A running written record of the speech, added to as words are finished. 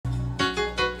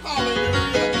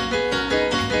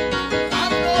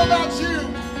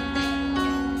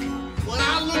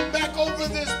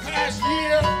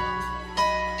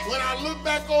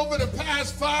back over the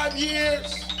past 5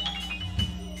 years,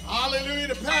 hallelujah,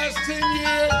 the past 10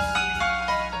 years,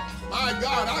 my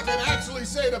God, I can actually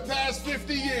say the past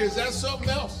 50 years. That's something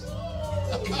else.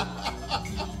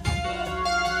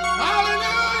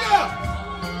 Hallelujah.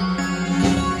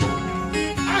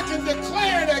 I can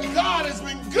declare that God has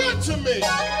been good to me.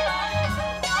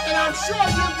 And I'm sure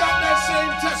you've got that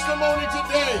same testimony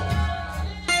today.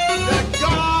 That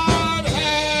God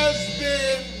has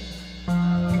been,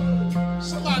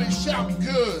 somebody shout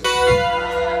good.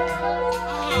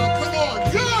 Come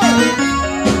on, good.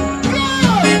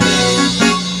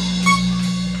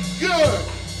 Good.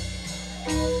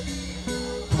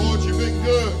 Lord, you've been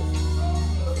good.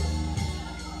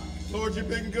 Lord, you've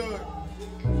been good.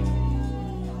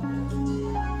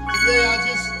 Today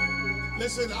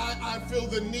I feel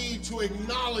the need to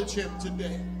acknowledge him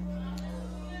today.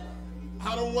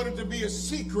 I don't want it to be a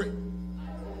secret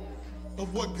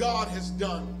of what God has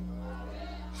done.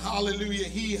 Hallelujah.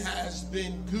 He has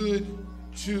been good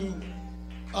to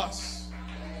us.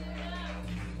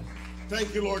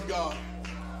 Thank you, Lord God.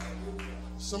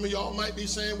 Some of y'all might be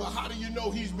saying, well, how do you know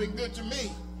he's been good to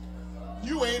me?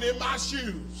 You ain't in my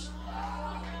shoes.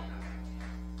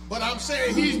 But I'm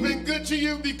saying he's been good to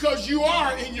you because you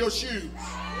are in your shoes.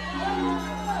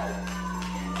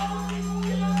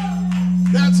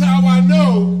 That's how I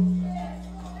know,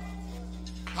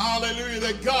 hallelujah,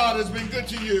 that God has been good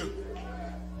to you.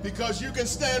 Because you can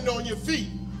stand on your feet.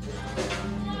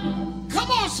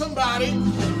 Come on, somebody.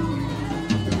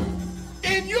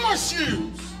 In your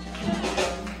shoes.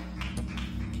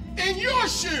 In your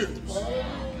shoes.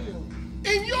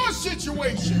 In your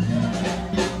situation.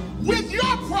 With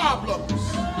your problems.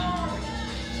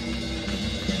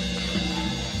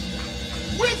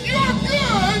 With your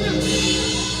good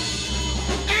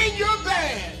and your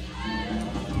bad.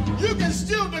 You can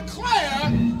still declare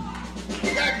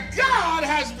that God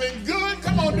has been good.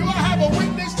 Come on, do I have a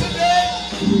witness today?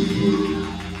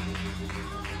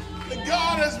 That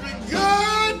God has been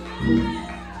good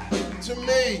to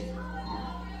me.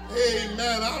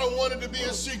 Amen. I don't want it to be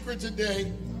a secret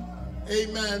today.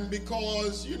 Amen.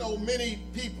 Because, you know, many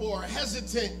people are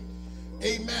hesitant,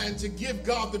 amen, to give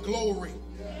God the glory.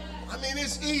 I mean,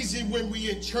 it's easy when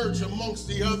we in church amongst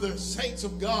the other saints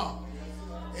of God.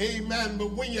 Amen.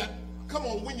 But when you, come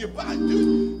on, when you're by,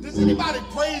 does anybody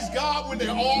praise God when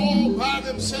they're all by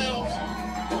themselves?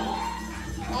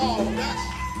 Oh,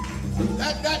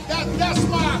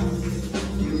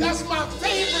 that's my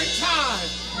favorite time.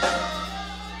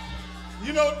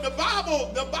 You know, the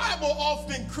Bible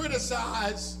often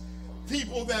criticizes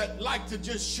people that like to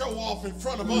just show off in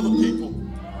front of other people.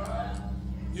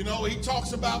 You know, he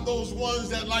talks about those ones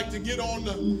that like to get on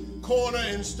the corner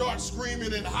and start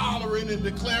screaming and hollering and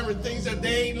declaring things that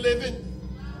they ain't living.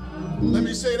 Let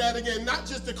me say that again. Not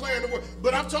just declaring the word,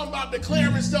 but I'm talking about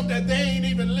declaring stuff that they ain't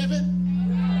even living.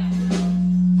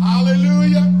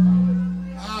 Hallelujah.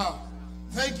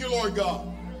 Thank you, Lord God.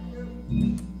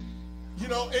 You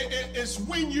know, it's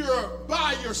when you're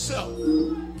by yourself,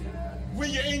 when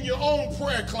you're in your own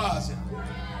prayer closet.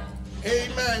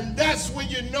 Amen. That's when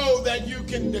you know that you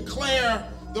can declare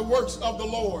the works of the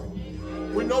Lord.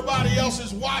 When nobody else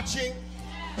is watching.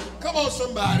 Come on,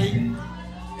 somebody.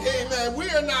 Amen. We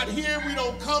are not here. We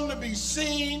don't come to be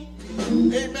seen.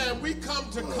 Amen. We come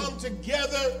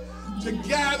together to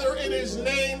gather in his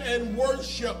name and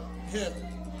worship him.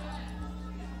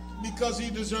 Because he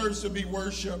deserves to be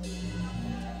worshiped.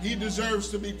 He deserves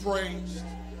to be praised.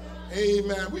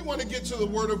 Amen. We want to get to the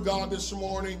word of God this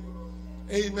morning.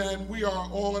 Amen. We are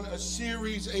on a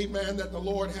series, amen, that the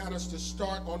Lord had us to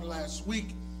start on last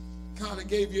week. Kind of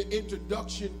gave you an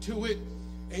introduction to it.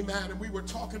 Amen. And we were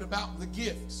talking about the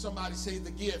gift. Somebody say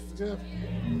the gift. Yeah.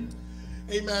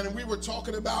 Amen. And we were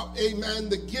talking about, amen,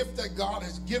 the gift that God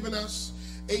has given us.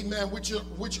 Amen. Which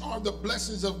are the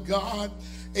blessings of God.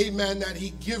 Amen. That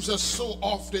he gives us so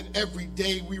often every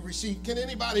day we receive. Can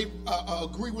anybody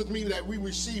agree with me that we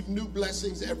receive new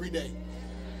blessings every day?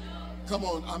 Come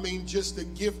on. I mean, just the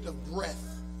gift of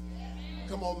breath.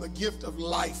 Come on. The gift of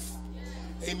life.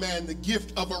 Amen. The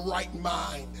gift of a right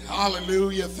mind.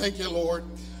 Hallelujah. Thank you, Lord.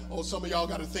 Oh, some of y'all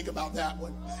got to think about that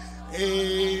one.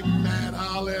 Amen.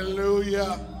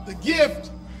 Hallelujah. The gift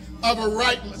of a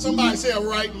right mind. Somebody say a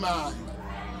right mind.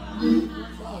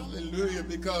 Hallelujah.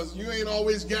 Because you ain't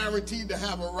always guaranteed to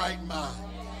have a right mind.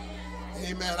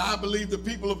 Amen. I believe the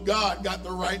people of God got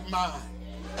the right mind.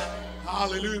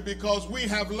 Hallelujah. Because we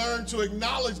have learned to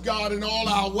acknowledge God in all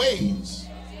our ways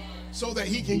so that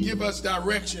he can give us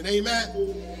direction.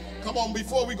 Amen. Come on,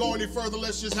 before we go any further,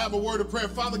 let's just have a word of prayer.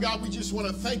 Father God, we just want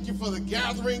to thank you for the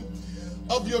gathering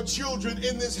of your children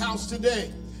in this house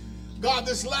today. God,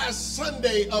 this last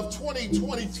Sunday of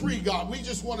 2023, God, we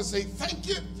just want to say thank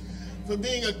you for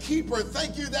being a keeper.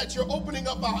 Thank you that you're opening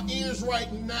up our ears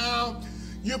right now.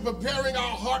 You're preparing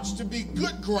our hearts to be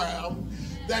good ground,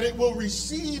 that it will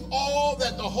receive all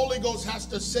that the Holy Ghost has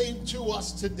to say to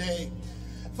us today.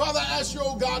 Father, I ask you,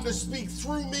 oh God, to speak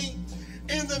through me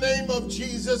in the name of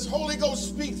Jesus. Holy Ghost,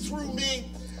 speak through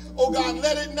me. Oh God,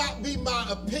 let it not be my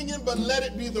opinion, but let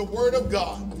it be the word of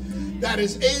God that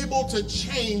is able to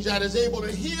change, that is able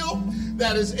to heal,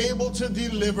 that is able to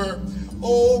deliver.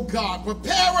 Oh God,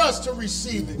 prepare us to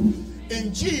receive it.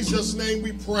 In Jesus' name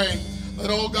we pray.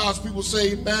 Let all God's people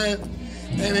say amen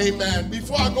and amen.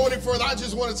 Before I go any further, I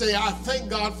just want to say I thank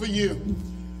God for you.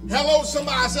 Hello,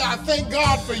 somebody say I thank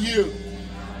God for you.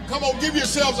 Come on, give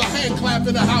yourselves a hand clap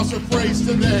in the house of praise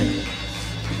today.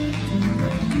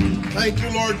 Thank you,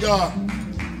 Lord God.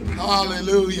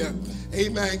 Hallelujah.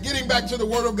 Amen. Getting back to the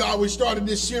word of God, we started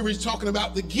this series talking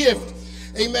about the gift.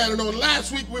 Amen. And on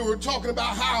last week, we were talking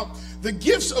about how the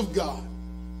gifts of God,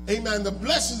 amen, the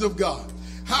blessings of God,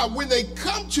 how when they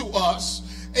come to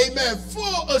us, amen,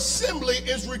 full assembly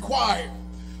is required.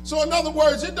 So in other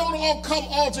words, it don't all come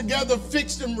all together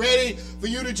fixed and ready for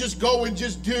you to just go and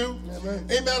just do. Amen.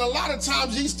 Amen. A lot of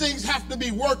times these things have to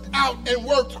be worked out and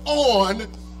worked on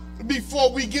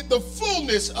before we get the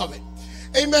fullness of it.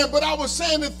 Amen. But I was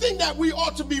saying the thing that we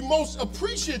ought to be most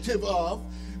appreciative of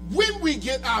when we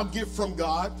get our gift from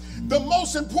God, the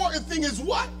most important thing is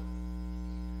what?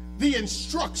 The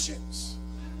instructions.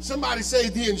 Somebody say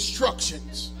the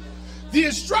instructions. The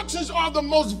instructions are the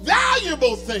most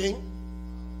valuable thing.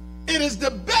 It is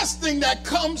the best thing that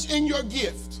comes in your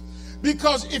gift.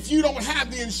 Because if you don't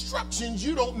have the instructions,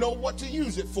 you don't know what to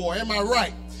use it for. Am I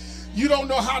right? You don't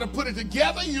know how to put it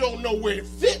together. You don't know where it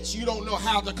fits. You don't know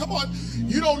how to, come on,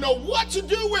 you don't know what to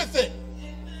do with it.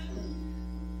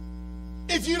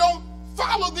 If you don't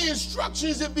follow the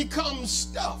instructions, it becomes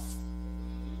stuff.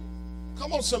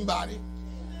 Come on, somebody.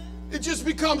 It just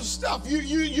becomes stuff.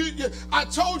 I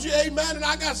told you, amen, and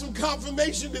I got some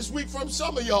confirmation this week from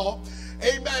some of y'all,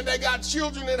 amen, that got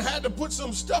children and had to put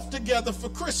some stuff together for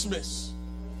Christmas.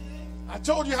 I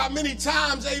told you how many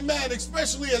times, amen,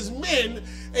 especially as men,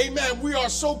 amen, we are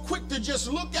so quick to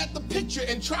just look at the picture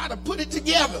and try to put it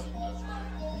together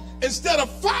instead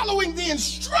of following the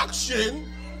instruction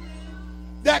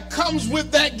that comes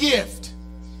with that gift.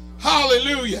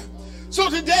 Hallelujah. So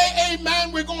today,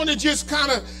 amen, we're going to just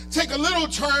kind of take a little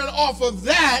turn off of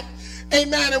that,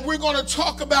 amen, and we're going to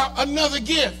talk about another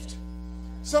gift.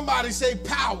 Somebody say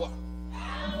power.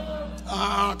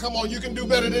 Come on, you can do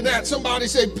better than that. Somebody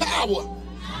say power.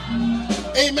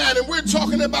 Amen. And we're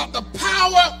talking about the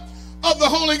power of the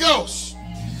Holy Ghost.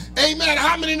 Amen.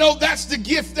 How many know that's the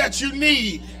gift that you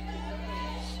need?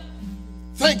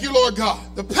 Thank you, Lord God.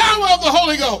 The power of the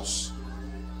Holy Ghost.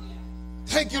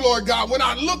 Thank you, Lord God. When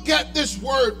I look at this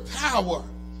word power,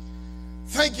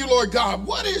 thank you, Lord God.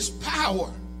 What is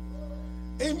power?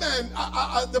 Amen.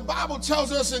 The Bible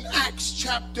tells us in Acts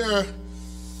chapter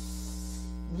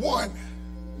 1.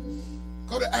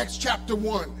 Go to Acts chapter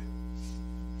 1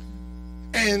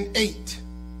 and 8.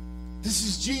 This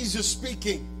is Jesus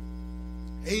speaking.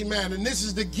 Amen. And this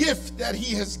is the gift that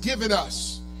he has given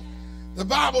us. The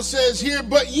Bible says here,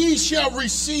 but ye shall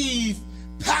receive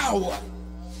power.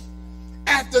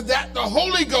 After that, the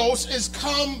Holy Ghost is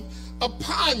come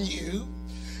upon you,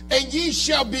 and ye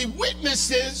shall be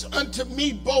witnesses unto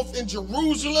me both in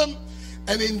Jerusalem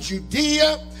and in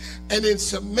Judea and in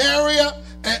Samaria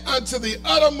and unto the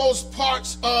uttermost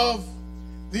parts of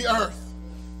the earth.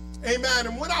 Amen.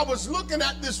 And when I was looking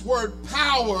at this word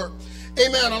power,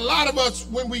 amen, a lot of us,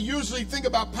 when we usually think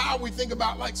about power, we think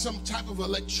about like some type of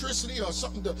electricity or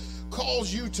something to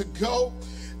cause you to go.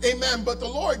 Amen. But the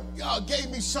Lord gave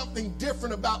me something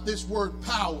different about this word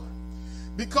power,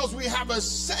 because we have a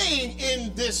saying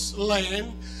in this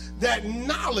land that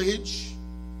knowledge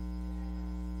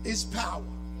is power.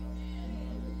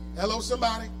 Hello,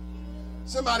 somebody?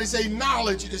 Somebody say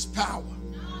knowledge is power.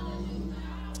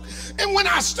 And when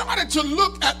I started to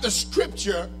look at the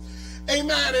scripture,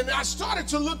 amen, and I started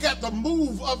to look at the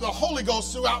move of the Holy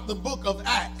Ghost throughout the book of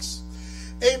Acts,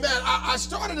 amen, I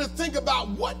started to think about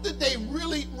what did they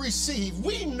really receive.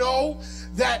 We know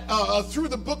that through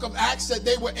the book of Acts that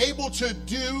they were able to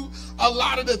do a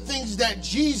lot of the things that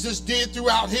Jesus did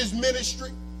throughout his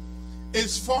ministry,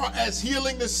 as far as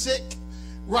healing the sick,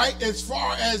 right? As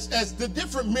far as the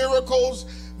different miracles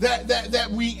that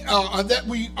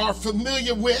we are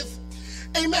familiar with.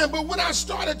 Amen. But when I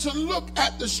started to look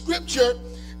at the scripture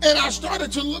and I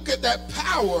started to look at that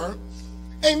power,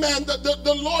 amen,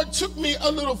 the Lord took me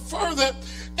a little further,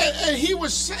 and he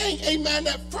was saying, amen,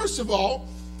 that first of all,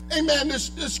 amen, the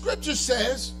scripture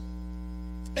says,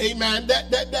 amen, that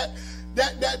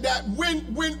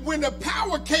when the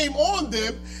power came on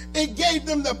them, it gave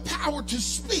them the power to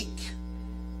speak.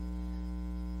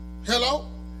 Hello?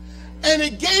 And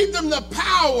it gave them the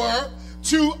power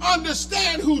to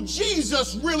understand who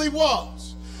Jesus really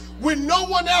was, when no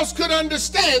one else could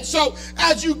understand. So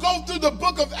as you go through the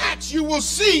book of Acts, you will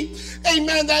see,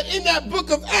 amen, that in that book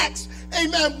of Acts,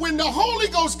 amen, when the Holy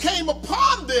Ghost came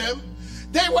upon them,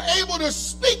 they were able to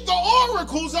speak the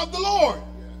oracles of the Lord.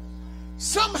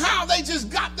 Somehow they just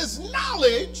got this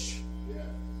knowledge.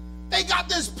 They got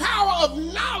this power of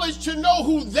knowledge to know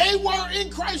who they were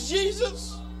in Christ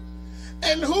Jesus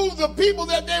and who the people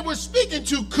that they were speaking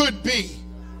to could be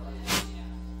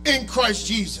in Christ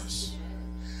Jesus.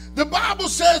 The Bible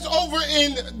says over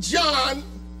in John,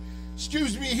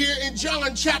 here in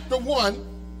John chapter 1,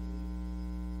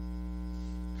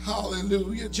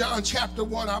 hallelujah, John chapter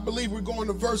 1, I believe we're going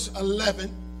to verse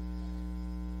 11.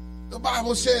 The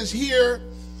Bible says here,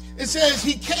 it says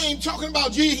he came, talking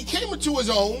about Jesus, he came into his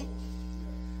own,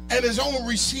 and his own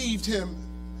received him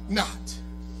not.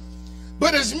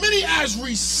 But as many as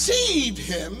received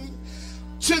him,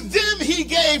 to them he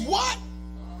gave what?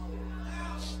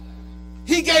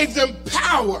 He gave them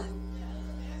power.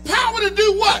 Power to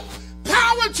do what?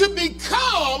 Power to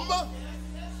become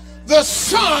the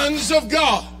sons of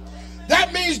God.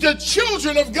 That means the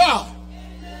children of God.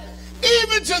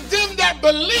 Even to them that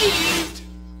believed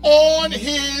on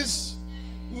his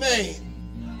name.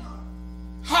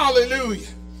 Hallelujah.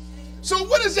 So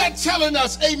what is that telling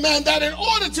us? Amen. That in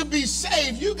order to be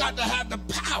saved, you got to have the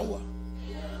power.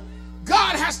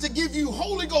 God has to give you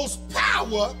Holy Ghost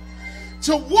power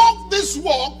to walk this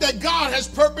walk that God has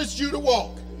purposed you to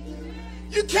walk.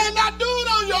 You cannot do it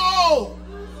on your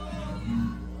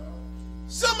own.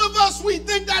 Some of us, we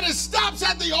think that it stops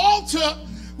at the altar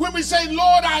when we say,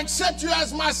 Lord, I accept you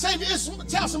as my Savior.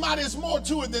 Tell somebody it's more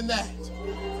to it than that.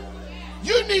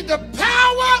 You need the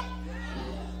power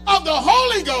of the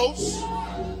Holy Ghost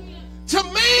to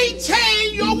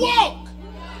maintain your walk.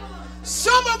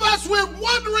 Some of us, we're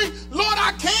wondering, Lord,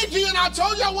 I came to you and I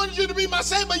told you I wanted you to be my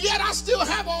Savior, but yet I still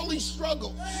have all these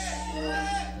struggles.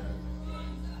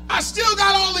 I still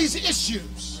got all these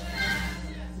issues.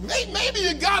 Maybe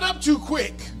you got up too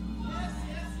quick.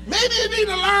 Maybe you need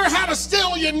to learn how to stay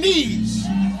on your knees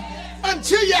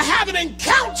until you have an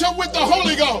encounter with the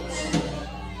Holy Ghost.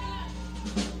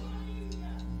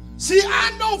 See,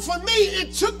 I know for me,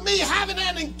 it took me having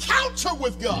an encounter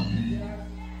with God.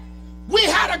 We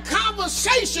had a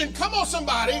conversation, come on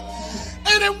somebody,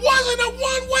 and it wasn't a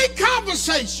one-way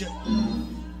conversation.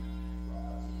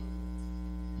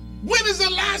 When is the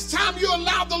last time you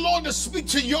allowed the Lord to speak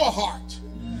to your heart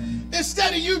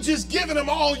instead of you just giving him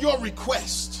all your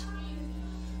requests?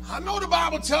 I know the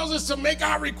Bible tells us to make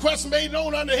our requests made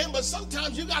known unto him, but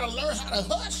sometimes you got to learn how to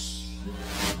hush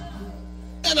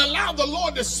and allow the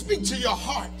Lord to speak to your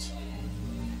heart.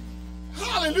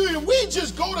 Hallelujah. We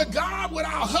just go to God with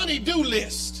our honey-do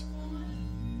list.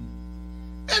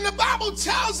 And the Bible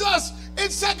tells us in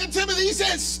 2 Timothy, he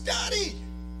says, study.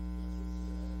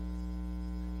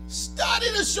 Study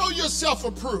to show yourself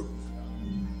approved.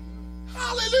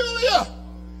 Hallelujah.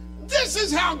 This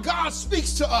is how God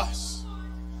speaks to us.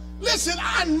 Listen,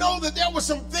 I know that there were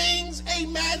some things,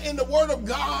 amen, in the Word of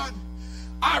God.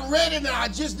 I read it and I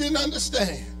just didn't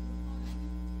understand.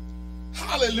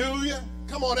 Hallelujah.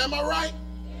 Come on, am I right?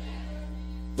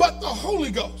 But the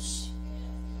Holy Ghost.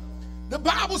 The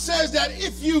Bible says that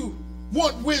if you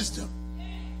want wisdom,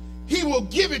 he will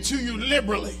give it to you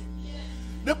liberally.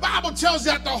 The Bible tells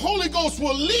that the Holy Ghost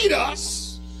will lead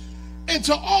us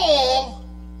into all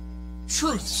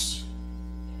truths.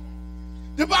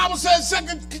 The Bible says,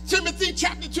 2 Timothy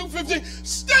chapter 2:15,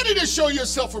 study to show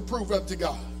yourself approved unto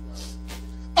God.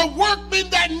 A workman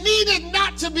that needed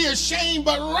not to be ashamed,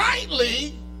 but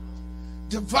rightly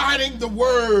dividing the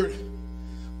word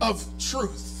of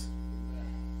truth.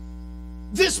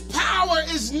 This power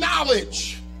is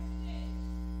knowledge.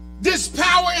 This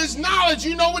power is knowledge.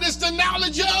 You know what it's the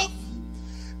knowledge of?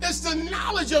 It's the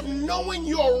knowledge of knowing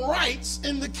your rights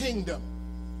in the kingdom.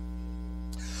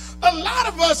 A lot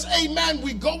of us, amen,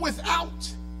 we go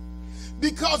without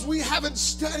because we haven't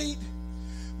studied.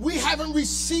 We haven't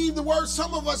received the word.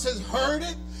 Some of us has heard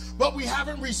it, but we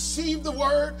haven't received the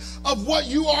word of what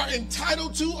you are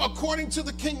entitled to according to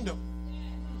the kingdom.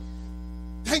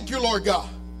 Thank you, Lord God.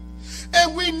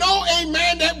 And we know,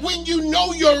 amen, that when you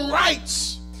know your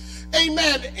rights,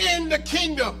 amen, in the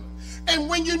kingdom, and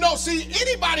when you know, see,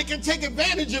 anybody can take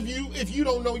advantage of you if you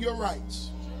don't know your rights.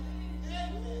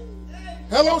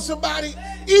 Hello, somebody?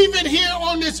 Even here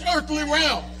on this earthly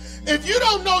realm, If you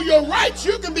don't know your rights,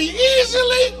 you can be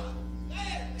easily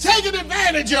taken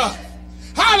advantage of.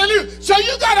 Hallelujah. So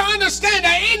you got to understand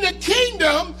that in the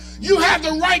kingdom, you have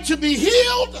the right to be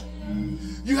healed,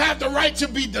 you have the right to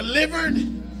be delivered,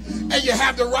 and you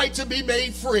have the right to be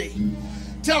made free.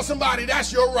 Tell somebody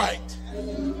that's your right.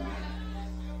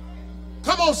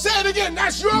 Come on, say it again.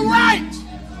 That's your right.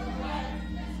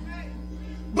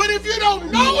 But if you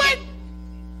don't know it,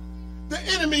 the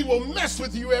enemy will mess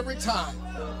with you every time.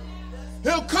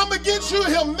 He'll come against you.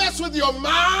 He'll mess with your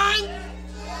mind.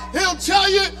 He'll tell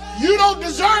you, you don't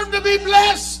deserve to be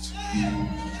blessed.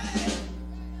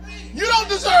 You don't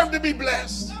deserve to be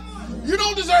blessed. You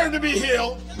don't deserve to be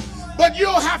healed. But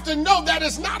you'll have to know that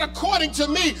it's not according to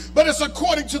me, but it's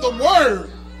according to the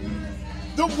word.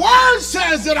 The word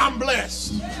says that I'm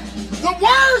blessed. The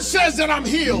word says that I'm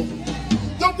healed.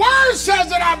 The word says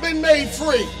that I've been made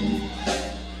free.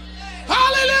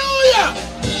 Hallelujah.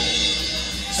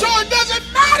 So it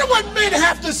doesn't matter what men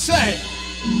have to say.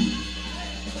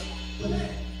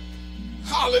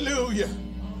 Hallelujah.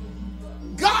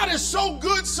 God is so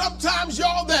good sometimes,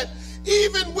 y'all, that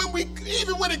even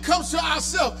when it comes to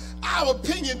ourselves, our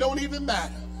opinion don't even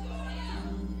matter.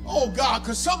 Oh God,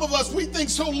 because some of us, we think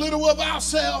so little of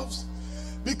ourselves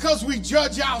because we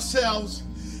judge ourselves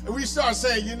and we start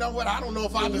saying, you know what, I don't know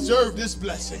if I deserve this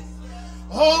blessing.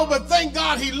 Oh, but thank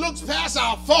God he looks past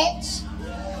our faults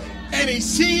and he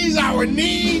sees our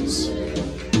needs.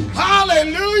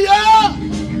 Hallelujah.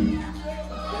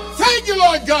 Thank you,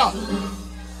 Lord God.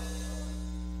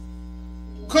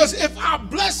 Because if our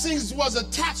blessings was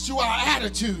attached to our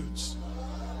attitudes,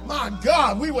 my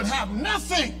God, we would have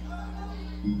nothing.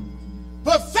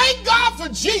 But thank God for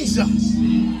Jesus.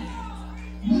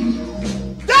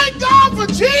 Thank God for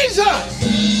Jesus,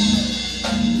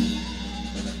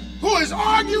 who is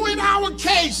arguing our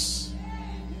case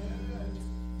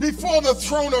before the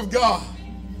throne of God.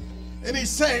 And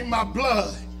he's saying, my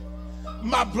blood,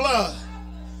 I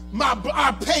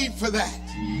paid for that.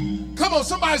 Come on,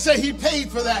 somebody say he paid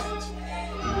for that.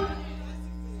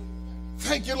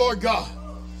 Thank you, Lord God.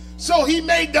 So he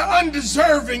made the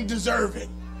undeserving deserving.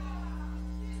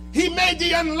 He made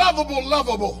the unlovable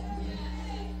lovable.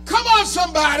 Come on,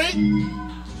 somebody.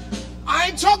 I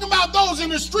ain't talking about those in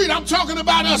the street. I'm talking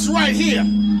about us right here.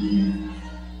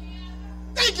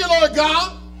 Thank you, Lord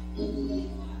God.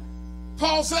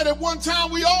 Paul said at one time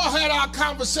we all had our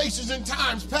conversations in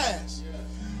times past.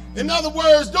 In other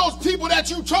words, those people that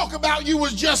you talk about, you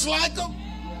was just like them.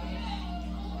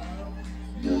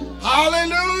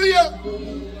 Hallelujah.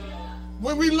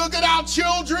 When we look at our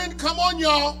children, come on,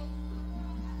 y'all.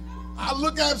 I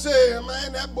look at him and say,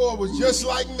 man, that boy was just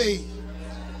like me.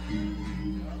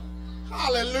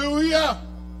 Hallelujah.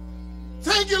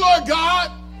 Thank you, Lord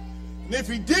God. And if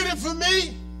he did it for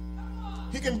me,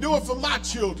 he can do it for my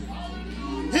children.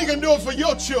 He can do it for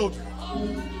your children.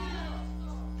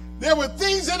 There were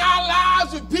things in our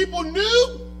lives that people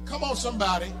knew. Come on,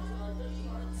 somebody.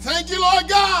 Thank you, Lord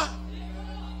God.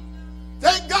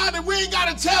 Thank God that we ain't got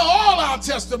to tell all our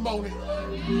testimony.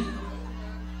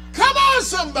 Come on,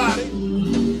 somebody.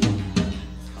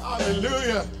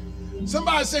 Hallelujah.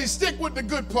 Somebody say, stick with the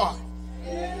good part.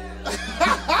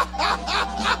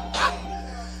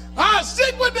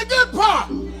 Stick with the good part.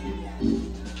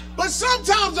 But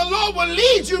sometimes the Lord will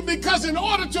lead you because in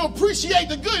order to appreciate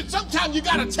the good, sometimes you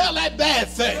got to tell that bad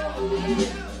thing.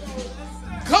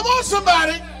 Come on,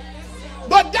 somebody.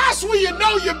 But that's when you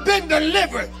know you've been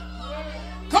delivered.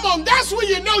 Come on, that's when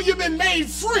you know you've been made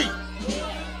free.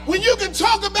 When you can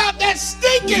talk about that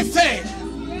stinky thing,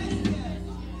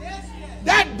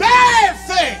 that bad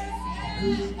thing,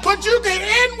 but you can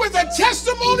end with a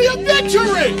testimony of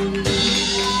victory.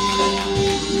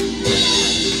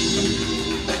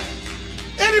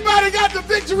 Anybody got the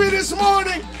victory this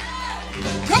morning?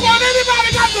 Come on,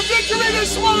 anybody got the victory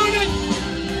this morning?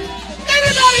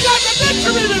 Anybody got the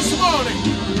victory this morning?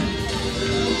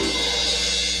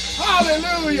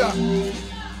 Hallelujah.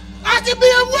 I can be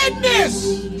a witness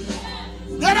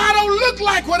that I don't look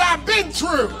like what I've been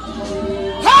through.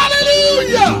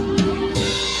 Hallelujah.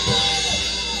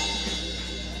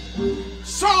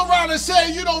 Songwriter said,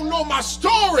 you don't know my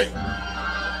story.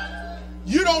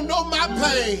 You don't know my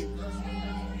pain.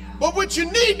 But what you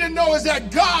need to know is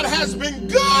that God has been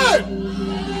good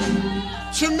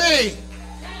to me.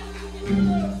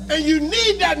 And you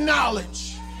need that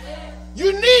knowledge.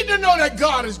 You need to know that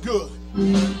God is good.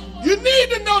 You need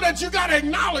to know that you got to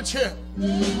acknowledge him.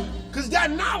 Because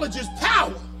that knowledge is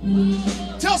power.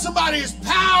 Tell somebody it's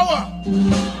power.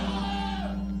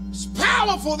 It's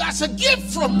powerful. That's a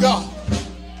gift from God.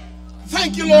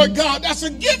 Thank you, Lord God. That's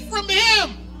a gift from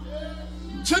him.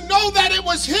 To know that it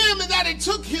was him and that it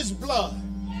took his blood.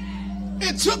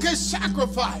 It took his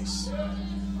sacrifice.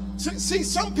 See,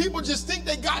 some people just think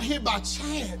they got here by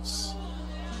chance.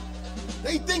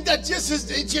 They think that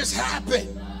it just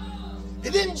happened.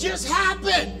 It didn't just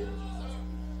happen.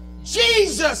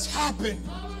 Jesus happened.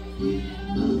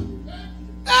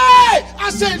 Hey, I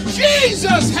said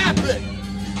Jesus happened.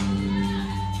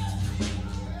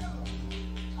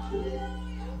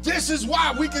 This is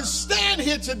why we can stand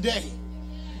here today,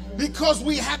 because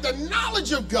we have the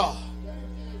knowledge of God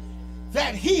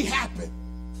that he happened.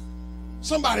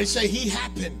 Somebody say he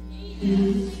happened.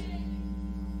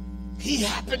 He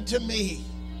happened to me.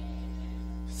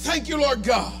 Thank you, Lord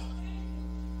God.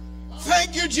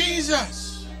 Thank you,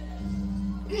 Jesus.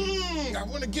 I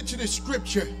want to get to this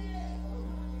scripture.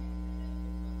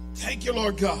 Thank you,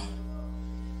 Lord God.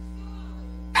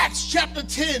 Acts chapter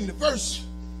 10, verse.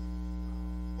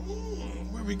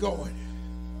 Where are we going?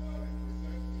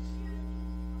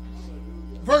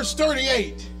 Verse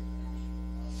 38.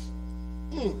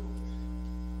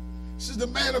 This is the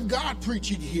man of God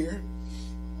preaching here.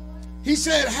 He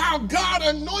said, how God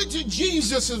anointed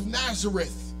Jesus of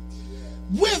Nazareth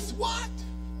with what?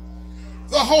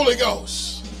 The Holy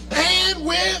Ghost. And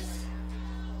with,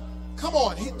 come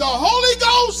on, the Holy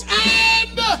Ghost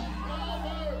and,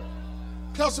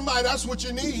 tell somebody that's what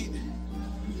you need.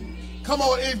 Come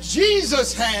on, if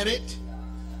Jesus had it,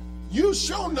 you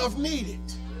sure enough need it.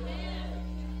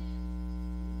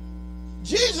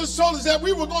 Jesus told us that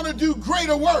we were going to do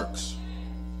greater works.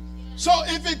 So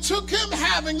if it took him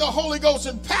having the Holy Ghost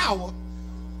and power,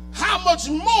 how much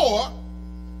more,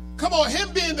 come on,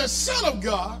 him being the Son of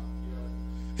God,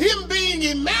 him being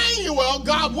Emmanuel,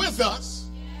 God with us,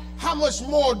 how much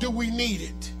more do we need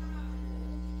it?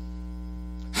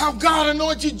 How God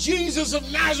anointed Jesus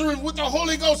of Nazareth with the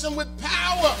Holy Ghost and with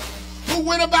power, who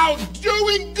went about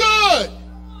doing good,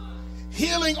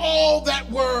 healing all that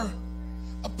were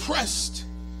oppressed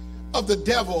of the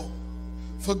devil,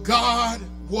 for God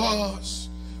was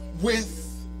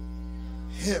with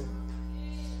him.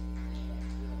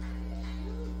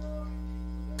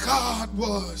 God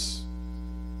was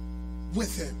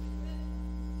with him.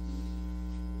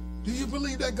 Do you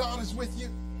believe that God is with you?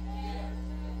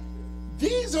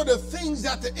 These are the things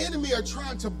that the enemy are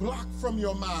trying to block from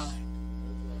your mind,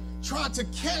 trying to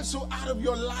cancel out of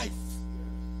your life,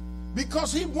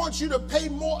 because he wants you to pay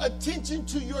more attention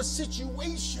to your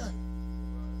situation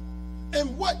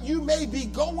and what you may be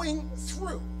going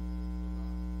through.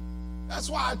 That's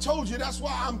why I told you, that's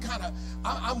why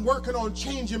I'm working on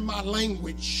changing my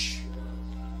language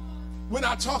when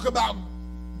I talk about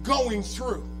going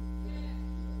through.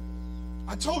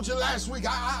 I told you last week,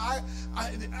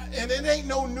 and it ain't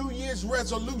no New Year's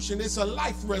resolution, it's a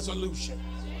life resolution.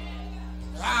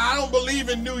 I don't believe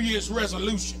in New Year's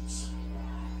resolutions.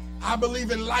 I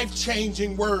believe in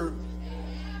life-changing word.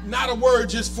 Not a word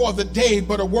just for the day,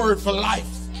 but a word for life.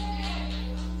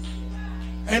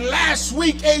 And last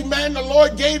week, amen, the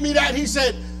Lord gave me that. He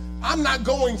said, I'm not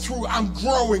going through, I'm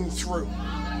growing through.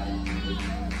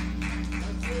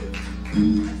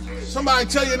 Somebody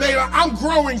tell your neighbor, I'm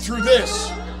growing through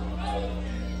this.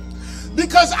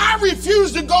 Because I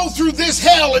refuse to go through this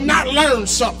hell and not learn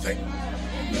something.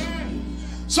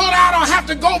 So that I don't have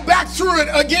to go back through it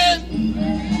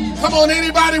again. Come on,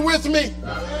 anybody with me?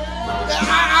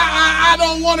 I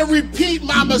don't want to repeat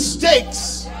my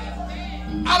mistakes.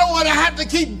 I don't want to have to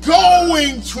keep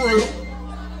going through.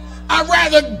 I'd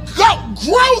rather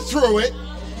grow through it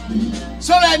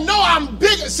so that I know I'm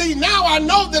bigger. See, now I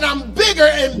know that I'm bigger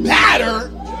and badder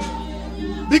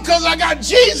because I got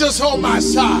Jesus on my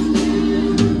side.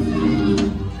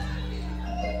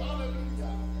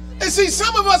 And see,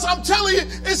 some of us, I'm telling you,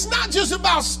 it's not just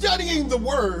about studying the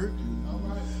word,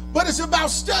 but it's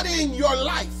about studying your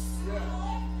life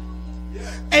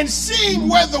and seeing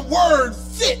where the word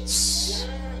fits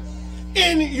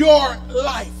in your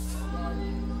life.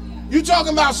 You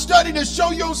talking about study to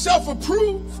show yourself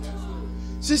approved?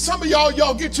 See, some of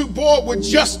y'all get too bored with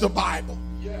just the Bible.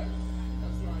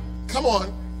 Come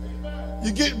on.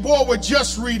 You get bored with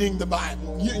just reading the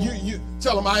Bible. You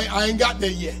tell them, I ain't got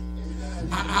there yet.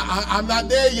 I'm not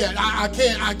there yet. I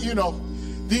can't, you know,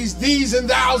 these and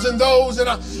thous and those. And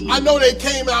I know they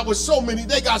came out with so many.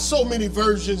 They got so many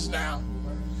versions now.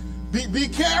 Be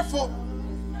careful.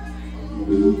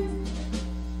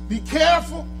 Be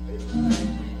careful.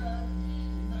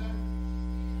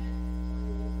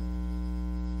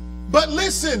 But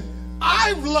listen,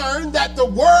 I've learned that the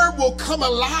word will come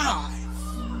alive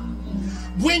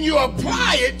when you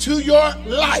apply it to your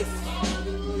life.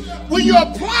 When you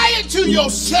apply it to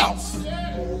yourself.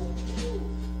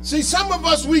 See, some of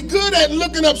us, we good at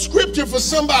looking up scripture for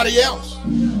somebody else.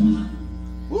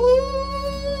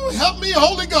 Ooh, help me,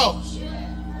 Holy Ghost.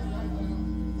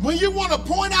 When you want to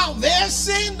point out their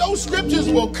sin, those scriptures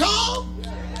will come.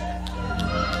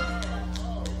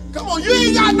 Come on, you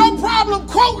ain't got no problem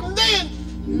quoting then.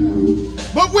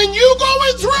 But when you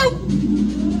going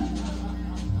through,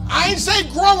 I ain't say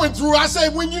growing through, I say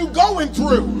when you going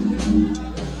through.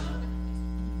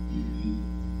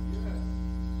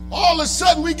 All of a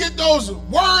sudden we get those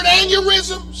word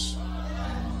aneurysms.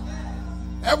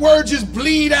 That word just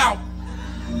bleed out.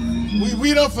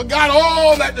 We done forgot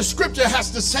all that the scripture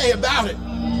has to say about it.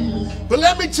 But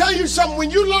let me tell you something. When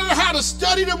you learn how to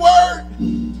study the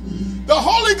word, the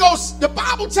Holy Ghost, the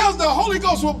Bible tells the Holy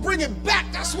Ghost will bring it back.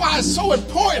 That's why it's so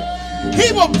important.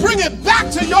 He will bring it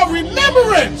back to your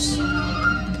remembrance.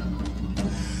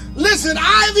 Listen,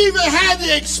 I've even had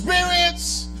the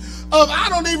experience of I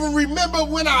don't even remember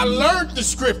when I learned the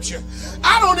scripture.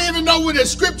 I don't even know where the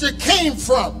scripture came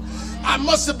from. I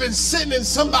must have been sitting in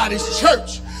somebody's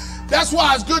church. That's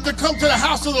why it's good to come to the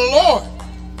house of the Lord.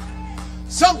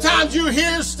 Sometimes you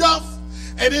hear stuff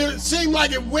and it seems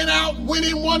like it went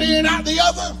in one ear and out the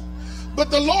other.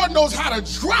 But the Lord knows how to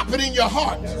drop it in your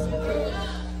heart.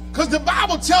 Because the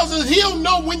Bible tells us he'll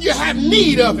know when you have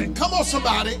need of it. Come on,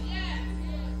 somebody.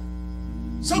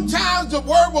 Sometimes the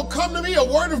word will come to me, a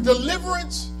word of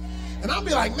deliverance, and I'll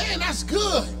be like, man, that's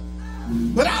good.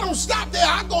 But I don't stop there.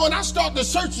 I go and I start to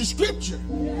search the scripture.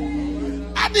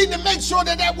 I need to make sure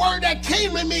that that word that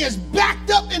came to me is backed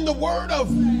up in the word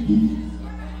of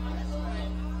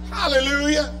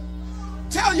hallelujah.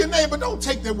 Tell your neighbor, don't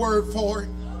take their word for it.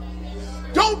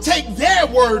 Don't take their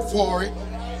word for it.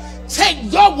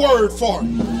 Take the word for it.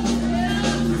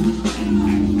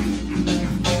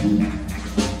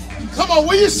 Come on,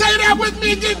 will you say that with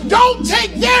me again? Don't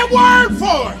take their word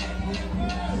for it.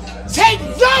 Take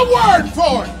the word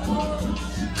for it.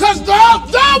 Because the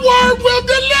word will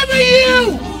deliver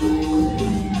you.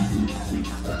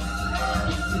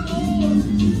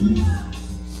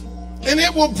 And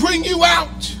it will bring you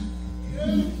out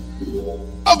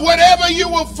of whatever you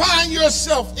will find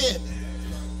yourself in.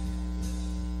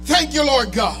 Thank you,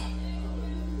 Lord God.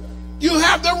 You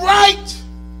have the right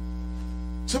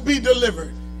to be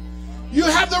delivered. You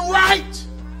have the right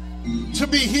to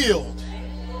be healed.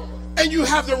 And you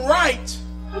have the right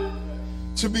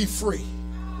to be free.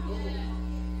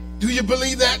 Do you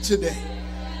believe that today?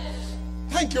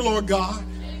 Thank you, Lord God.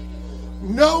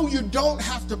 No, you don't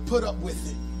have to put up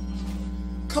with it.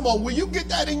 Come on, will you get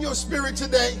that in your spirit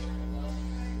today?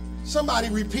 Somebody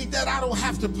repeat that. I don't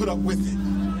have to put up with it.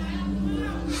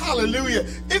 Hallelujah.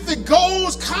 If it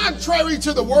goes contrary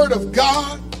to the word of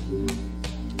God,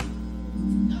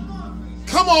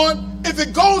 come on, if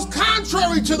it goes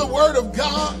contrary to the word of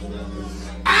God,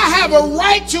 I have a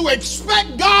right to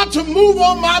expect God to move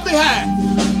on my behalf.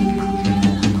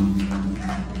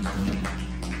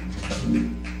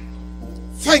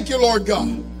 Thank you, Lord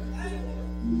God.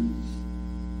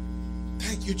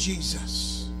 Thank you,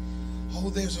 Jesus. Oh,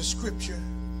 there's a scripture.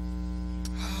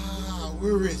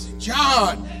 Where is it?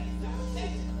 John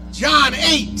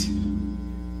 8.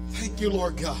 Thank you,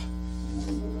 Lord God.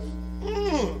 I'm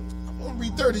going to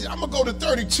read 30. I'm going to go to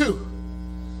 32.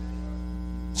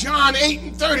 John 8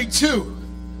 and 32.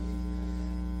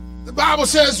 The Bible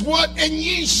says, what? And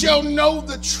ye shall know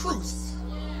the truth.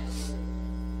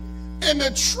 And the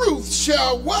truth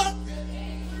shall what?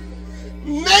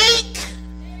 Make.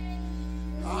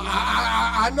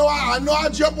 I know I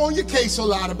jump on your case a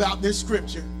lot about this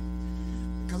scripture.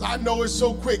 Because I know it's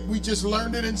so quick. We just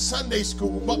learned it in Sunday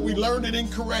school, but we learned it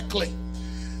incorrectly.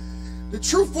 The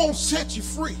truth won't set you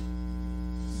free.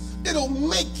 It'll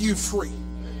make you free.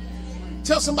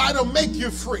 Tell somebody it'll make you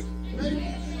free.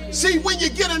 See, when you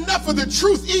get enough of the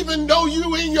truth, even though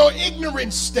you're in your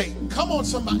ignorant state. Come on,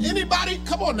 somebody. Anybody?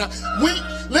 Come on now.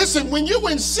 Listen, when you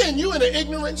in sin, you're in an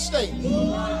ignorant state.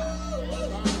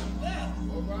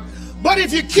 But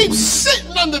if you keep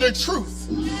sitting under the truth,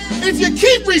 if you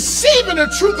keep receiving the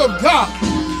truth of God,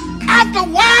 after a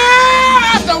while,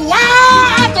 after a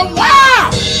while, after a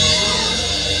while,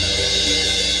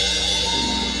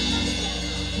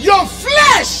 your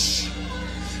flesh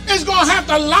is going to have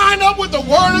to line up with the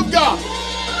word of God.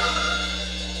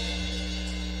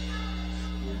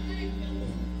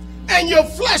 And your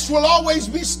flesh will always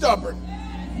be stubborn.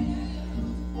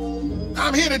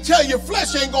 I'm here to tell you, your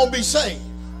flesh ain't going to be saved.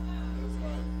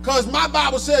 Because my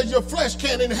Bible says your flesh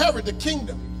can't inherit the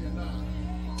kingdom.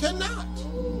 Cannot.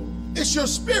 It's your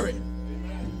spirit.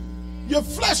 Your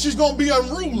flesh is going to be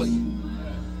unruly.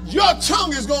 Your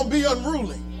tongue is going to be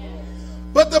unruly.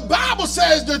 But the Bible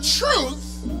says the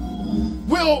truth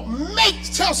will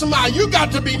tell somebody, you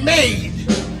got to be made.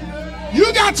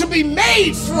 You got to be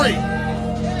made free.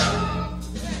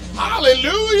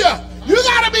 Hallelujah. You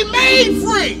got to be made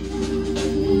free.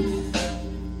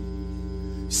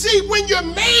 See, when you're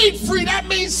made free, that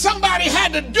means somebody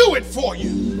had to do it for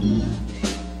you.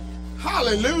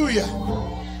 Hallelujah.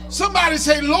 Somebody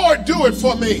say, Lord, do it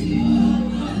for me.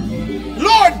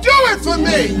 Lord, do it for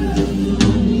me.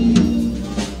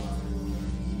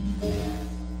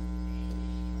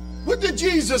 What did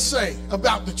Jesus say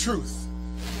about the truth?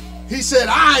 He said,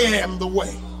 I am the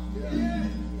way.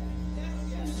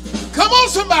 Come on,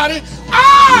 somebody.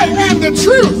 I am the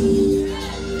truth.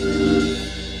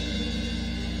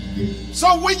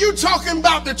 So when you're talking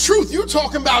about the truth, you're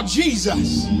talking about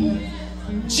Jesus.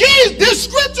 This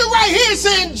scripture right here is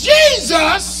saying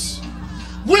Jesus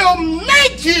will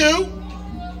make you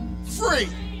free.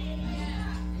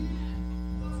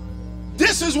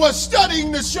 This is what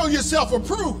studying to show yourself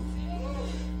approved.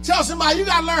 Tell somebody, you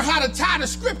got to learn how to tie the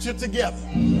scripture together.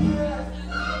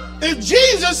 If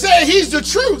Jesus said he's the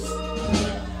truth,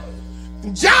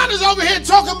 John is over here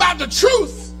talking about the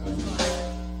truth,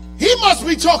 he must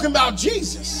be talking about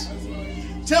Jesus.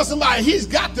 Tell somebody, he's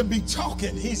got to be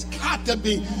talking. He's got to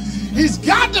be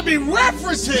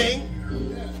referencing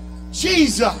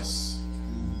Jesus.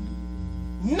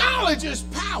 Knowledge is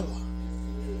power.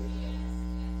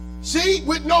 See,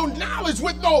 with no knowledge,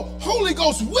 with no Holy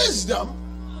Ghost wisdom,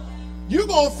 you're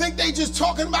going to think they just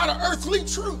talking about an earthly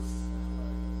truth.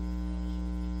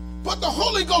 But the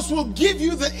Holy Ghost will give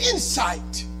you the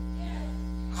insight.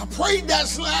 I prayed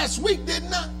that last week,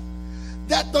 didn't I?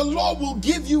 That the Lord will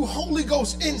give you Holy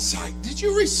Ghost insight. Did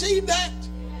you receive that?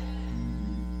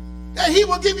 That he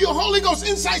will give you Holy Ghost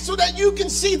insight so that you can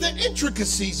see the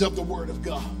intricacies of the Word of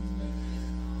God.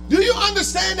 Do you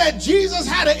understand that Jesus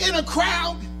had an inner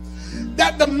crowd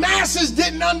that the masses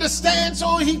didn't understand,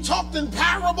 so he talked in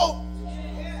parable?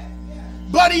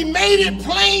 But he made it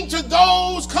plain to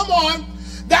those, come on,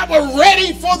 that were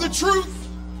ready for the truth.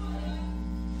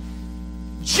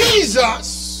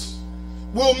 Jesus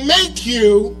will make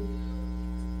you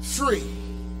free.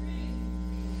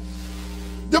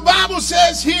 The Bible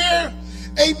says here,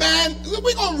 amen,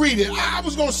 we're going to read it. I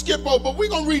was going to skip over, but we're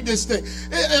going to read this thing.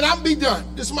 And I'll be done.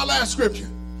 This is my last scripture.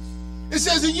 It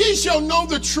says, and ye shall know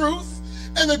the truth,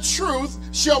 and the truth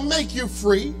shall make you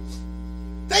free.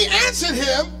 They answered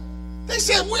him. They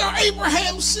said, we are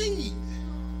Abraham's seed.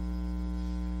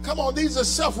 Come on, these are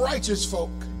self-righteous folk.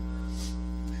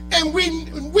 And we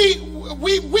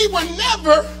were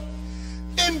never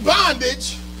in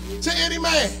bondage to any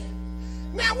man.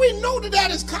 Now we know that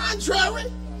that is contrary.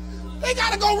 They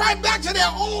got to go right back to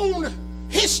their own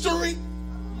history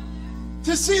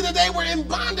to see that they were in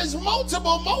bondage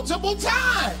multiple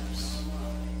times.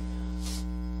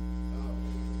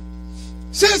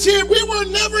 Says here, we were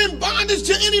never in bondage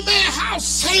to any man. How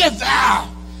sayest thou,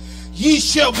 ye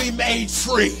shall be made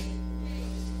free?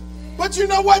 But you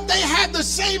know what? They had the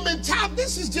same mentality.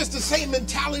 This is just the same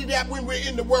mentality that when we're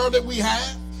in the world that we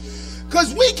have.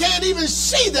 Because we can't even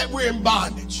see that we're in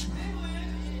bondage.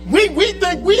 We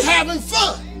think we're having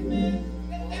fun.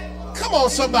 Come on,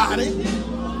 somebody.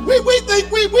 We think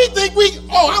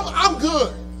I'm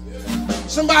good.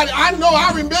 Somebody,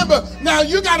 I remember. Now,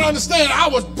 you got to understand, I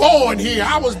was born here.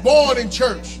 I was born in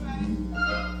church.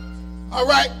 All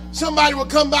right? Somebody would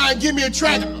come by and give me a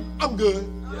tract. I'm good.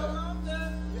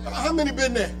 How many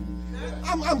been there?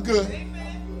 I'm good.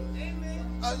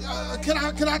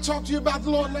 Can I talk to you about the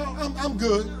Lord now? I'm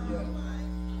good.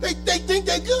 They think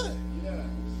they're good.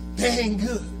 They ain't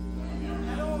good.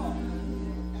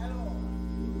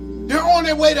 They're on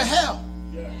their way to hell.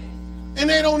 And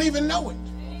they don't even know it.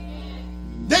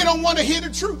 They don't want to hear the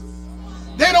truth.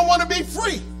 They don't want to be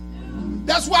free.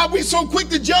 That's why we're so quick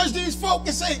to judge these folk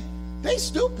and say, they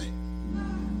stupid.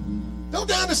 Don't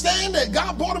they understand that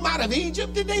God brought them out of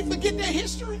Egypt? Did they forget their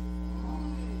history?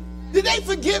 Did they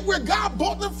forget where God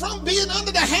brought them from, being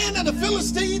under the hand of the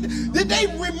Philistines? Did they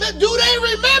remember? Do they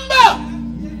remember?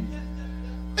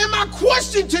 And my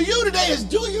question to you today is,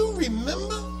 do you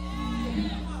remember?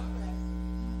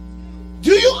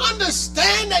 Do you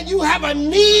understand that you have a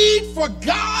need for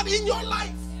God in your life?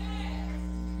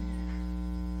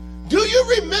 Do you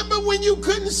remember when you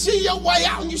couldn't see your way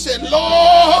out and you said,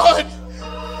 Lord,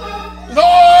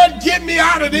 get me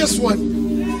out of this one.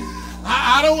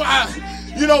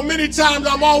 Many times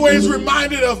I'm always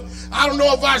reminded of, I don't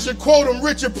know if I should quote him,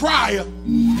 Richard Pryor.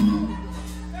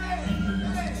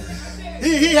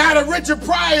 He had a Richard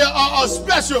Pryor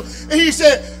special, and he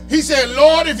said,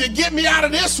 Lord, if you get me out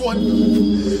of this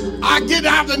one, I get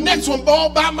out of the next one all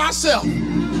by myself.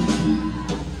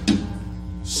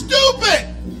 Stupid.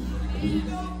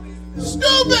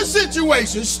 Stupid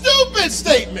situation, stupid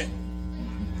statement.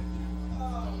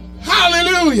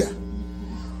 Hallelujah.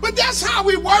 But that's how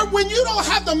we work when you don't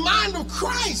have the mind of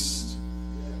Christ.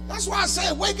 That's why I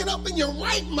say waking up in your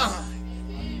right mind.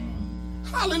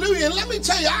 Hallelujah. And let me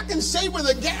tell you, I can say with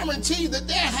a guarantee that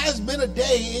there has been a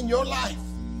day in your life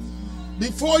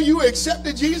before you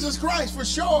accepted Jesus Christ for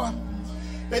sure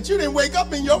that you didn't wake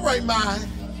up in your right mind,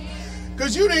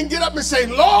 because you didn't get up and say,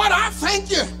 Lord, I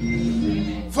thank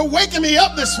you for waking me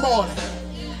up this morning.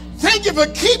 Thank you for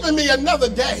keeping me another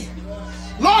day.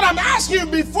 Lord, I'm asking you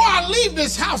before I leave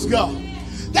this house, God,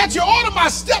 that you order my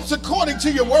steps according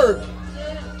to your word.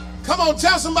 Come on,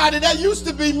 tell somebody that used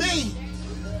to be me.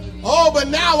 Oh, but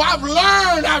now I've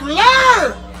learned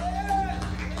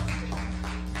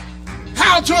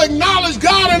how to acknowledge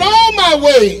God in all my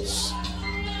ways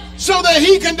so that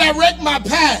he can direct my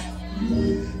path.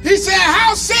 He said,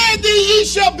 how said thee, ye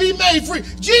shall be made free.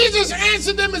 Jesus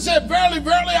answered them and said, verily,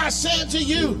 verily, I say unto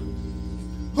you,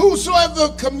 whosoever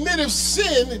committeth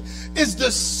sin is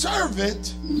the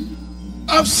servant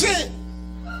of sin.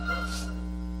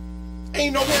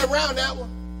 Ain't no way around that one.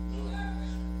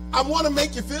 I want to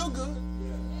make you feel good.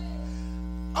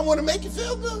 I want to make you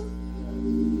feel good.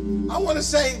 I want to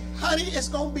say, honey, it's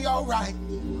going to be all right.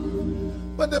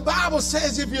 But the Bible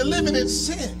says if you're living in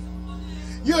sin,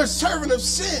 you're a servant of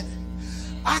sin.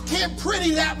 I can't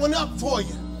pretty that one up for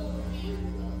you.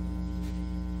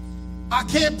 I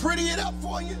can't pretty it up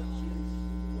for you.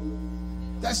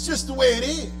 That's just the way it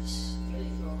is.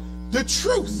 The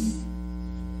truth,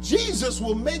 Jesus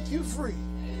will make you free.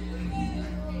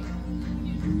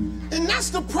 And that's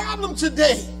the problem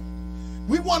today.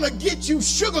 We want to get you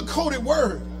sugar-coated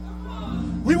word.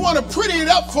 We want to pretty it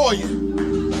up for you.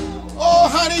 Oh,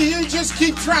 honey, you just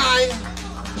keep trying.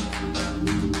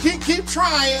 Keep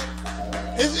trying.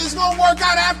 It's going to work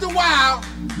out after a while.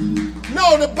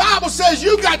 No, the Bible says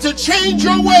you got to change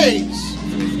your ways.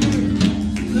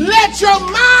 Let your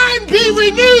mind be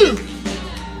renewed.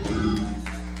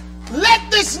 Let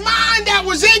this mind that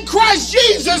was in Christ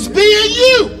Jesus be in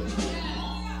you.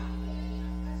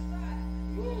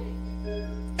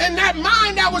 And that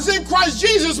mind that was in Christ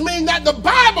Jesus means that the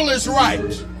Bible is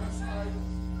right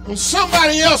and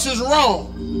somebody else is wrong.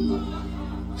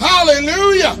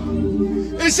 Hallelujah.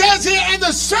 It says here, and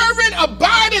the servant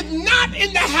abideth not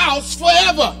in the house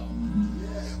forever,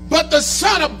 but the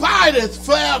Son abideth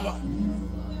forever.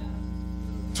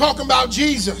 Talking about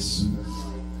Jesus.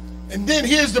 And then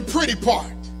here's the pretty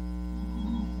part.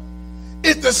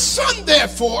 If the Son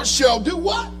therefore shall do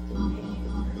what?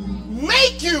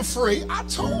 Make you free. I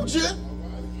told you,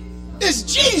 it's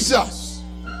Jesus.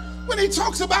 When he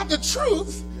talks about the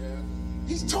truth,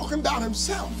 he's talking about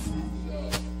himself.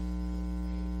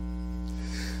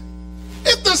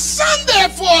 If the Son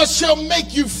therefore shall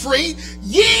make you free,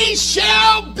 ye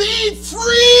shall be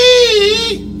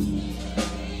free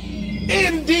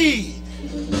indeed.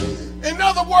 In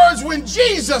other words, when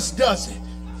Jesus does it,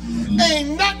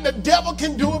 ain't nothing the devil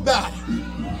can do about it.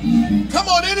 Come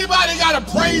on, anybody got a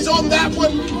praise on that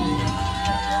one?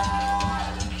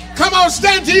 Come on,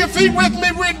 stand to your feet with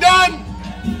me. We're done.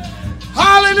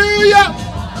 Hallelujah.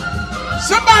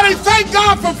 Somebody thank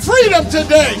God for freedom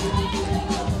today.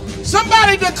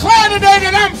 Somebody declare today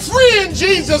that I'm free in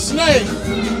Jesus' name.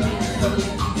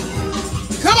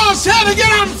 Come on, say it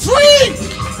again. I'm free.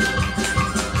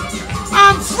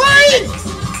 I'm free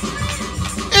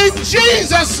in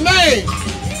Jesus' name.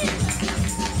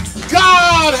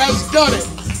 God has done it.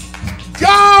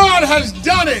 God has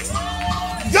done it.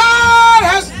 God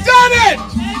has done it.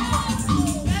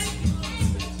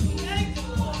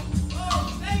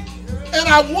 And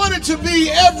I want it to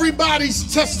be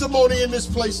everybody's testimony in this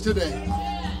place today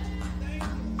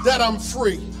that I'm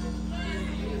free.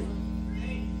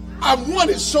 I want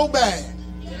it so bad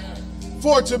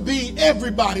for it to be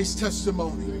everybody's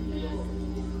testimony.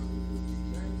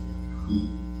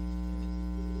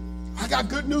 I got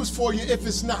good news for you if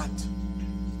it's not.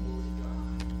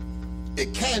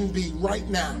 It can be right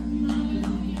now.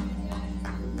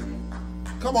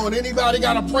 Come on, anybody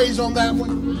got a praise on that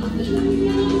one?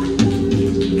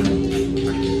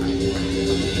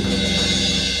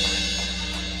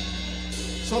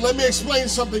 So let me explain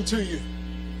something to you.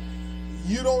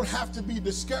 You don't have to be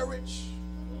discouraged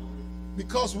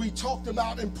because we talked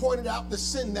about and pointed out the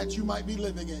sin that you might be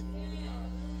living in.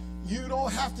 You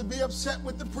don't have to be upset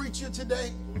with the preacher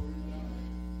today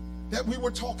that we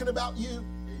were talking about you,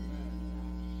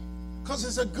 because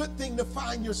it's a good thing to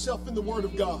find yourself in the Word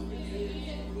of God.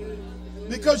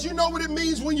 Because you know what it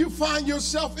means when you find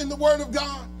yourself in the Word of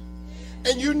God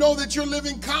and you know that you're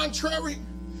living contrary.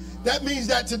 That means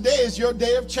that today is your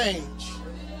day of change.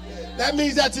 That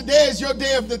means that today is your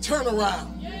day of the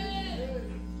turnaround.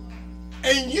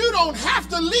 And you don't have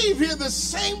to leave here the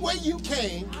same way you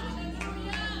came.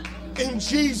 In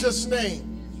Jesus'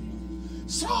 name.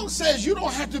 Song says you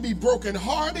don't have to be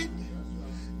brokenhearted,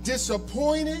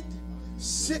 disappointed,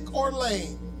 sick, or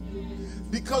lame.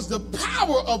 Because the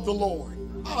power of the Lord,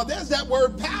 oh, there's that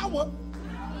word power.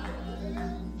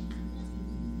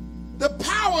 The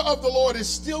power of the Lord is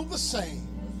still the same.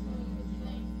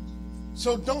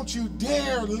 So don't you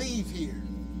dare leave here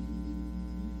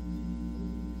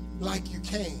like you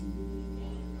came.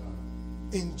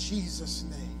 In Jesus'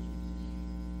 name.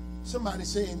 Somebody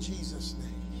say in Jesus'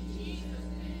 name.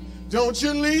 Don't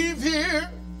you leave here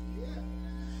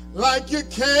like you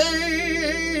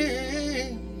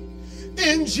came.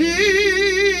 In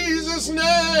Jesus'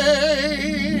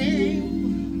 name.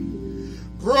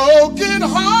 Broken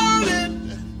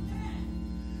hearted,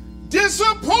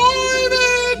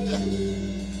 disappointed,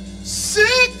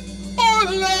 sick or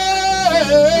lame.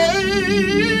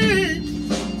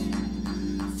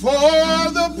 For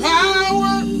the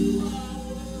power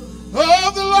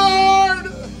of the Lord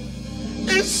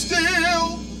is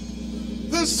still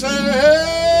the same.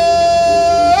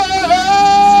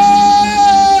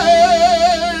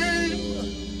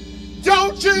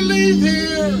 Don't you leave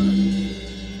here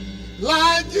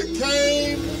like you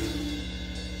came.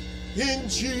 In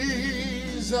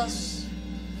Jesus'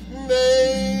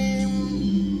 name.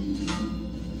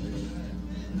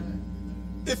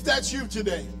 If that's you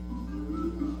today,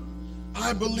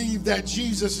 I believe that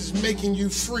Jesus is making you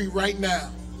free right now.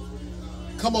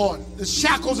 Come on. The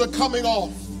shackles are coming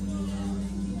off.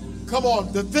 Come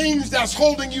on. The things that's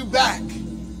holding you back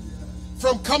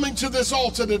from coming to this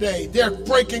altar today, they're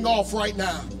breaking off right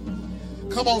now.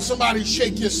 Come on, somebody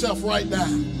shake yourself right now.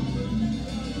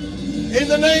 In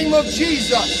the name of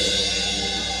Jesus,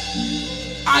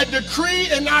 I decree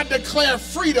and I declare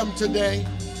freedom today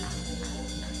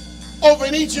over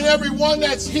each and every one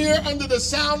that's here under the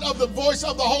sound of the voice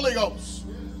of the Holy Ghost.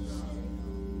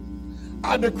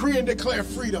 I decree and declare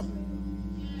freedom.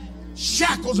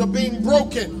 Shackles are being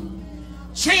broken.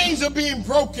 Chains are being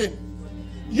broken.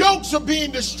 Yokes are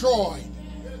being destroyed.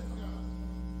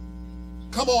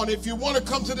 Come on, if you want to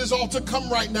come to this altar, come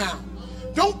right now.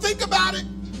 Don't think about it.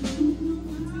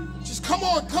 Just come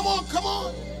on, come on, come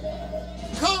on.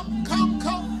 Come, come,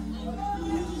 come.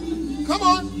 Come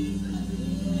on.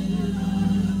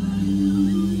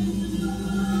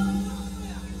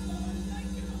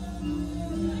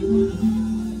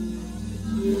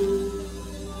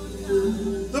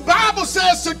 The Bible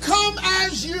says to come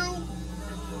as you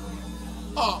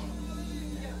are.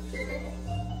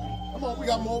 Come on, we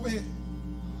got more over here.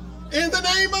 In the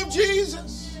name of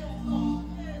Jesus.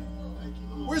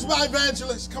 Where's my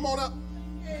evangelist? Come on up.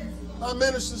 My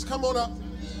ministers, come on up.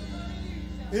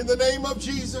 In the name of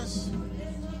Jesus.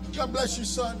 God bless you,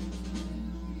 son.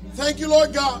 Thank you,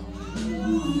 Lord God.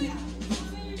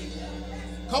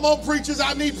 Come on, preachers.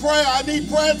 I need prayer. I need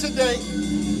prayer today.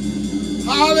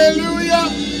 Hallelujah.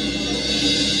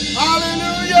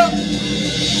 Hallelujah.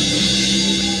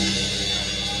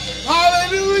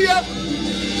 Hallelujah.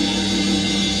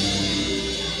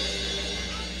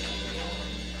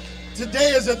 Today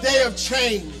is a day of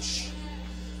change.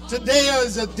 Today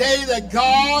is a day that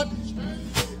God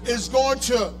is going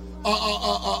to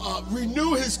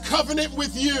renew his covenant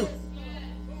with you.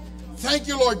 Thank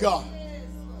you, Lord God.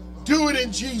 Do it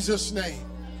in Jesus' name.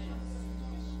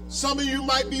 Some of you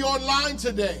might be online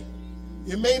today.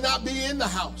 You may not be in the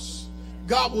house.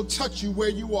 God will touch you where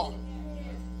you are.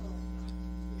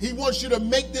 He wants you to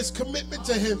make this commitment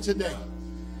to him today.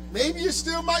 Maybe you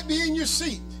still might be in your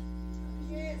seat.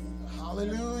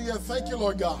 Hallelujah. Thank you,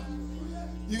 Lord God.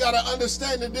 You got to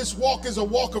understand that this walk is a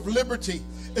walk of liberty.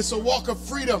 It's a walk of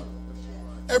freedom.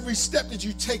 Every step that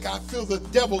you take, I feel the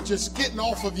devil just getting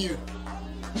off of you.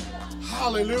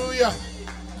 Hallelujah.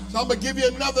 So I'm going to give you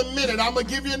another minute. I'm going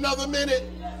to give you another minute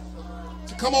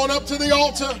to come on up to the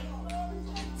altar.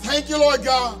 Thank you, Lord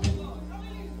God.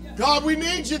 God, we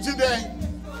need you today.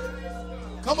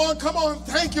 Come on, come on.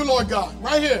 Thank you, Lord God.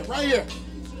 Right here, right here.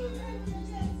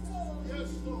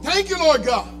 Thank you, Lord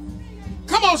God.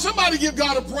 Come on, somebody give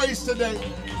God a praise today.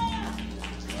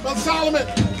 Brother Solomon,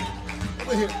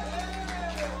 over here.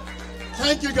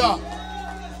 Thank you, God.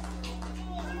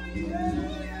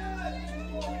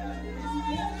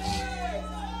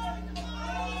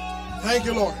 Thank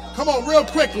you, Lord. Come on, real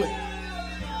quickly.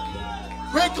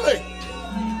 Quickly.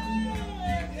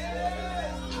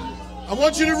 I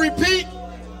want you to repeat.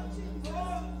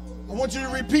 I want you to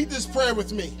repeat this prayer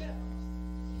with me.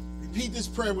 Repeat this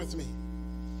prayer with me.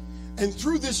 And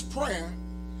through this prayer,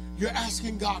 you're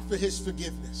asking God for his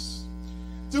forgiveness.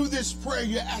 Through this prayer,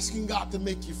 you're asking God to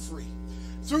make you free.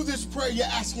 Through this prayer, you're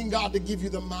asking God to give you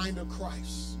the mind of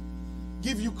Christ,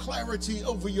 give you clarity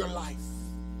over your life.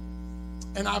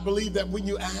 And I believe that when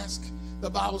you ask, the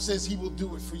Bible says he will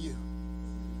do it for you.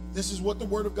 This is what the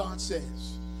word of God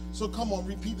says. So come on,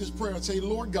 repeat this prayer and say,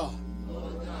 Lord God,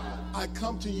 I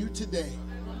come to you today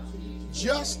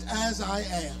just as I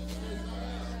am,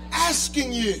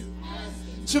 asking you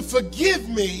to forgive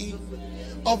me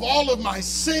of all of my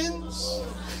sins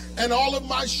and all of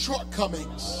my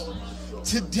shortcomings.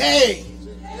 Today,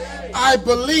 I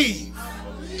believe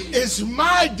is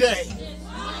my day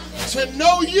to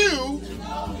know you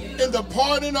in the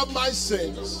pardon of my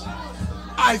sins.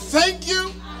 I thank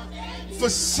you for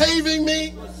saving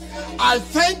me. I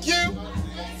thank you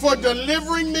for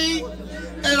delivering me.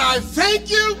 And I thank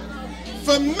you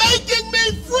for making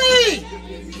me free.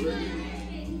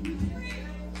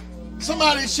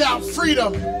 Somebody shout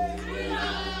freedom.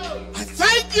 I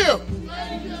thank you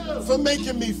for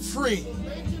making me free.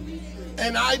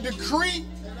 And I decree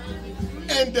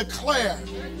and declare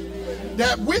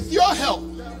that with your help,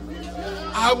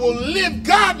 I will live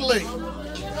godly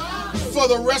for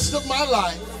the rest of my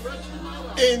life.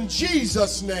 In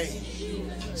Jesus' name.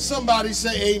 Somebody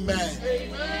say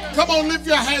amen. Come on, lift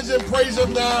your hands and praise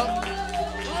him now.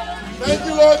 Thank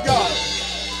you, Lord God.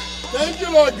 Thank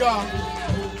you, Lord God.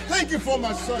 Thank you for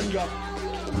my son, God.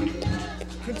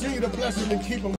 Continue to bless him and keep him.